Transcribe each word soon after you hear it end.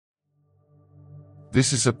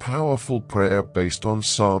This is a powerful prayer based on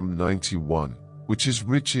Psalm 91, which is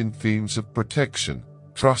rich in themes of protection,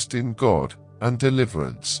 trust in God, and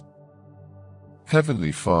deliverance.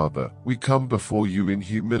 Heavenly Father, we come before you in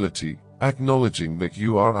humility, acknowledging that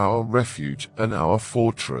you are our refuge and our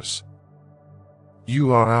fortress.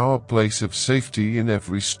 You are our place of safety in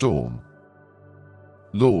every storm.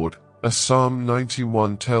 Lord, as Psalm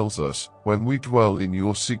 91 tells us, when we dwell in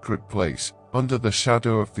your secret place, under the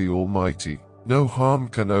shadow of the Almighty, no harm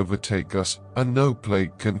can overtake us, and no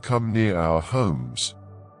plague can come near our homes.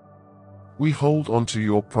 We hold on to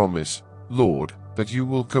your promise, Lord, that you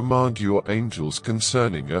will command your angels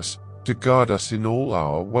concerning us, to guard us in all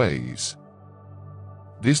our ways.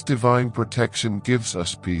 This divine protection gives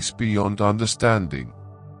us peace beyond understanding.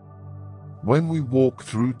 When we walk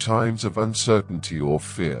through times of uncertainty or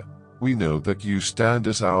fear, we know that you stand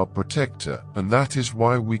as our protector, and that is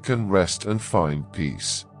why we can rest and find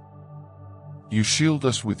peace. You shield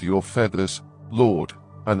us with your feathers, Lord,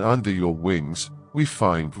 and under your wings, we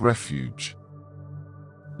find refuge.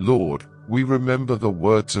 Lord, we remember the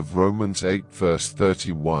words of Romans 8 verse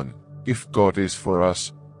 31, if God is for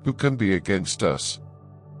us, who can be against us?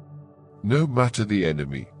 No matter the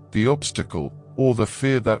enemy, the obstacle, or the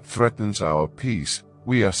fear that threatens our peace,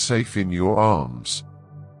 we are safe in your arms.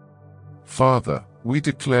 Father, we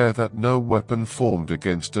declare that no weapon formed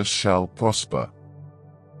against us shall prosper.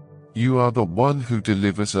 You are the one who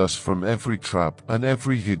delivers us from every trap and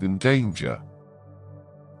every hidden danger.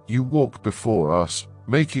 You walk before us,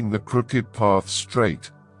 making the crooked path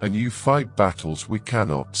straight, and you fight battles we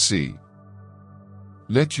cannot see.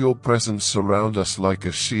 Let your presence surround us like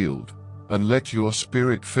a shield, and let your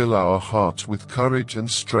Spirit fill our hearts with courage and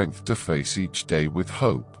strength to face each day with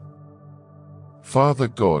hope. Father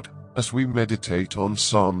God, as we meditate on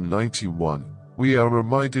Psalm 91, we are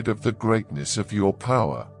reminded of the greatness of your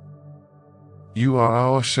power. You are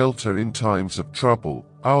our shelter in times of trouble,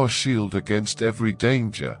 our shield against every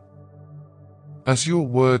danger. As your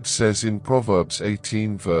word says in Proverbs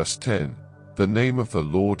 18 verse 10, the name of the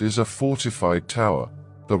Lord is a fortified tower,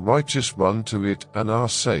 the righteous run to it and are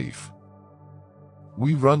safe.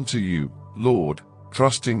 We run to you, Lord,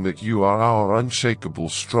 trusting that you are our unshakable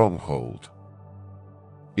stronghold.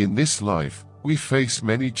 In this life, we face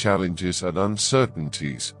many challenges and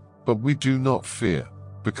uncertainties, but we do not fear,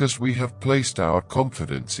 because we have placed our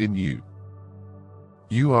confidence in you.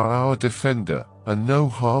 You are our defender, and no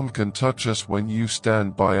harm can touch us when you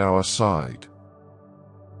stand by our side.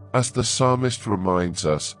 As the psalmist reminds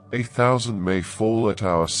us, 1,000 may fall at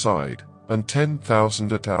our side, and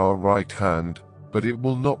 10,000 at our right hand, but it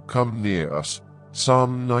will not come near us.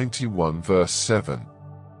 Psalm 91 verse 7.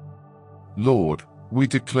 Lord, we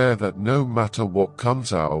declare that no matter what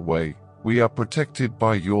comes our way, we are protected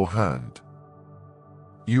by your hand.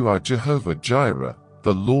 You are Jehovah Jireh,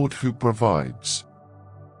 the Lord who provides.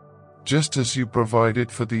 Just as you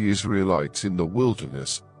provided for the Israelites in the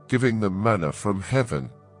wilderness, giving them manna from heaven,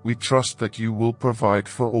 we trust that you will provide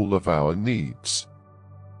for all of our needs.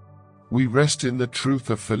 We rest in the truth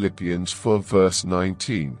of Philippians 4 verse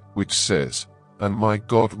 19, which says, "And my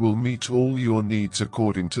God will meet all your needs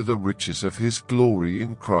according to the riches of his glory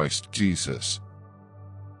in Christ Jesus."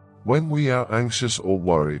 When we are anxious or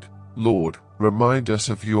worried, Lord, remind us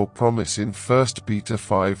of your promise in 1 Peter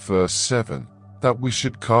 5 verse 7, that we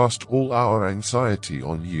should cast all our anxiety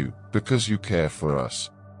on you, because you care for us.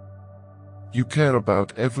 You care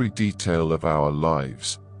about every detail of our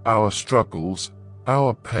lives, our struggles,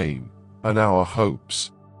 our pain, and our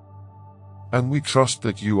hopes. And we trust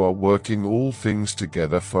that you are working all things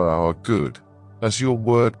together for our good, as your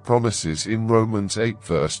word promises in Romans 8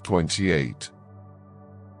 verse 28.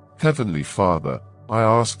 Heavenly Father, I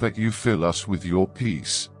ask that you fill us with your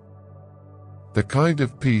peace. The kind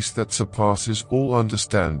of peace that surpasses all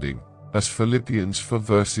understanding, as Philippians 4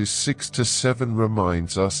 verses 6 to 7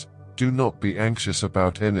 reminds us, do not be anxious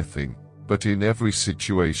about anything, but in every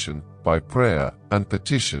situation, by prayer and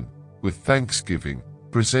petition, with thanksgiving,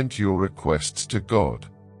 present your requests to God.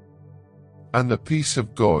 And the peace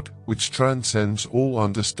of God, which transcends all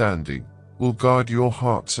understanding, will guard your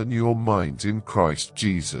hearts and your minds in Christ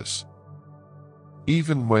Jesus.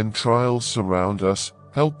 Even when trials surround us,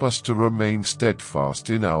 help us to remain steadfast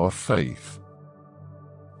in our faith.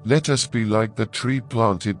 Let us be like the tree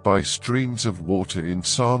planted by streams of water in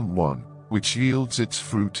Psalm 1, which yields its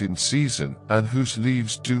fruit in season and whose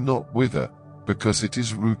leaves do not wither, because it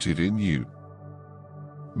is rooted in you.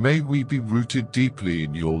 May we be rooted deeply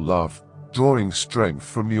in your love, drawing strength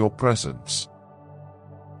from your presence.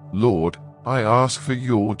 Lord, I ask for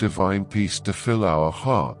your divine peace to fill our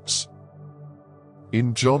hearts.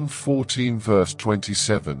 In John 14 verse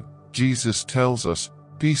 27, Jesus tells us,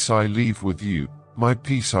 "Peace I leave with you, my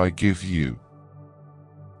peace I give you.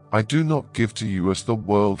 I do not give to you as the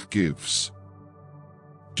world gives.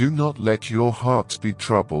 Do not let your hearts be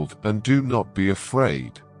troubled and do not be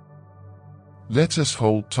afraid." Let us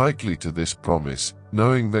hold tightly to this promise,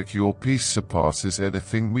 knowing that your peace surpasses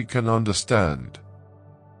anything we can understand.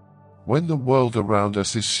 When the world around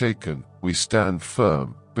us is shaken, we stand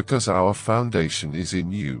firm, because our foundation is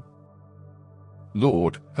in you.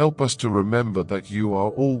 Lord, help us to remember that you are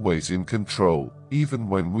always in control, even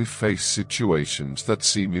when we face situations that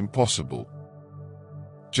seem impossible.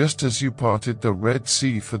 Just as you parted the Red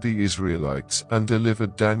Sea for the Israelites and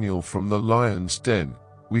delivered Daniel from the lion's den,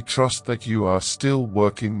 we trust that you are still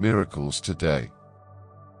working miracles today.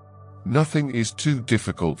 Nothing is too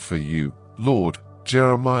difficult for you, Lord.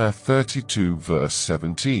 Jeremiah 32 verse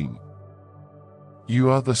 17.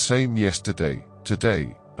 You are the same yesterday,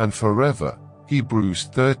 today, and forever. Hebrews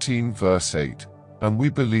 13 verse 8. And we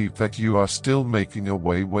believe that you are still making a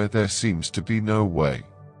way where there seems to be no way.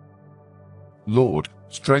 Lord,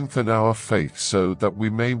 strengthen our faith so that we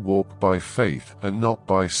may walk by faith and not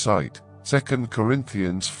by sight. 2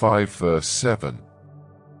 Corinthians 5 verse 7.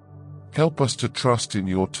 Help us to trust in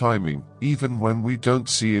your timing, even when we don't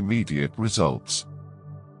see immediate results.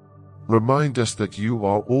 Remind us that you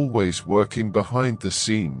are always working behind the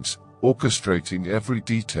scenes, orchestrating every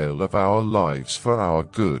detail of our lives for our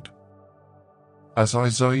good. As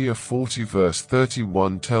Isaiah 40 verse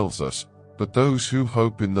 31 tells us, "But those who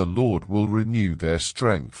hope in the Lord will renew their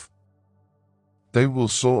strength. They will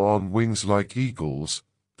soar on wings like eagles,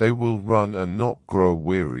 they will run and not grow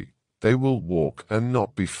weary, they will walk and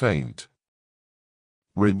not be faint."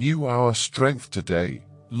 Renew our strength today,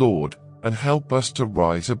 Lord, and help us to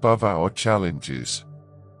rise above our challenges.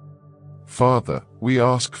 Father, we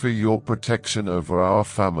ask for your protection over our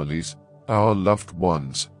families, our loved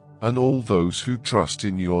ones, and all those who trust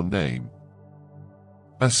in your name.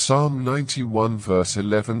 As Psalm 91 verse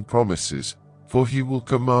 11 promises, "For he will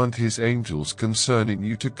command his angels concerning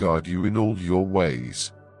you to guard you in all your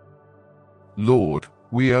ways." Lord,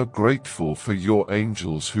 we are grateful for your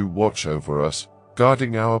angels who watch over us,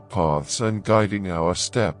 guarding our paths and guiding our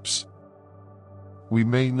steps. We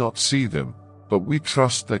may not see them, but we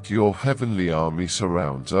trust that your heavenly army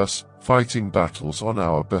surrounds us, fighting battles on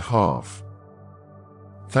our behalf.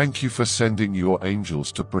 Thank you for sending your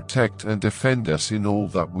angels to protect and defend us in all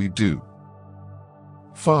that we do.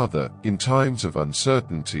 Father, in times of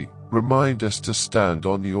uncertainty, remind us to stand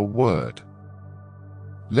on your word.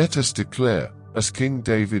 Let us declare, as King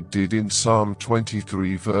David did in Psalm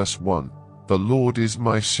 23 verse 1, "The Lord is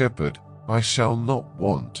my shepherd, I shall not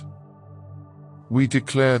want." We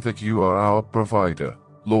declare that you are our provider,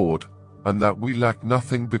 Lord, and that we lack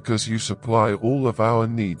nothing because you supply all of our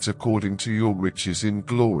needs according to your riches in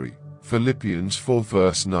glory. Philippians 4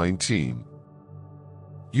 verse 19.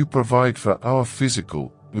 You provide for our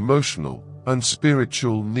physical, emotional, and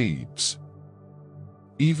spiritual needs.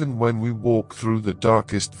 Even when we walk through the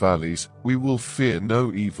darkest valleys, we will fear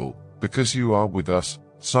no evil, because you are with us.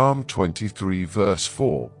 Psalm 23 verse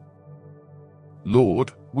 4.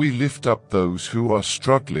 Lord, we lift up those who are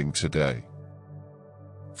struggling today.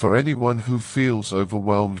 For anyone who feels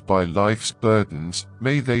overwhelmed by life's burdens,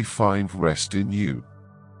 may they find rest in you.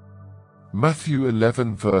 Matthew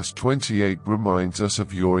 11 verse 28 reminds us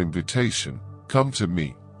of your invitation, "Come to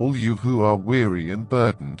me, all you who are weary and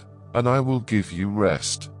burdened, and I will give you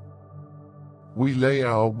rest." We lay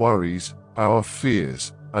our worries, our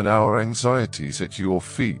fears, and our anxieties at your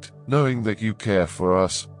feet, knowing that you care for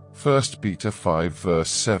us. 1 Peter 5 verse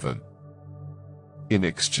 7. In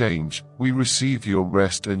exchange, we receive your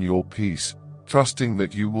rest and your peace, trusting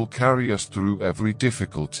that you will carry us through every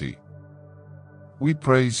difficulty. We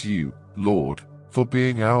praise you, Lord, for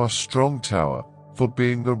being our strong tower, for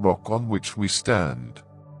being the rock on which we stand.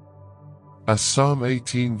 As Psalm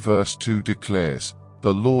 18 verse 2 declares,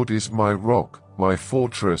 "The Lord is my rock, my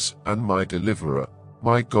fortress, and my deliverer.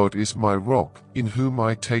 My God is my rock, in whom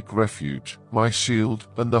I take refuge, my shield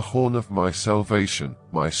and the horn of my salvation,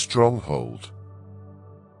 my stronghold."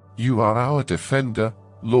 You are our defender,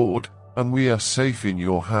 Lord, and we are safe in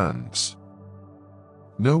your hands.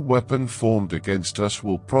 No weapon formed against us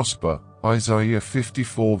will prosper. Isaiah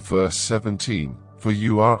 54 verse 17, "For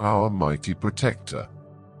you are our mighty protector."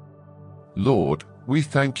 Lord, we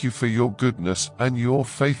thank you for your goodness and your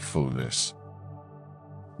faithfulness.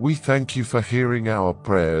 We thank you for hearing our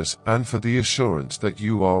prayers and for the assurance that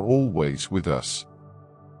you are always with us.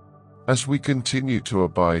 As we continue to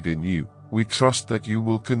abide in you, we trust that you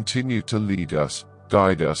will continue to lead us,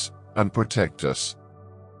 guide us, and protect us.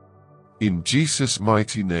 In Jesus'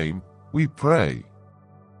 mighty name, we pray.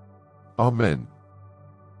 Amen.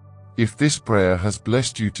 If this prayer has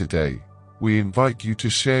blessed you today, we invite you to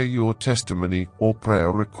share your testimony or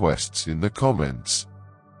prayer requests in the comments.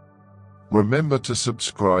 Remember to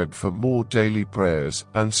subscribe for more daily prayers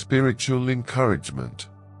and spiritual encouragement.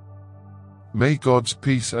 May God's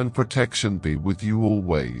peace and protection be with you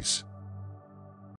always.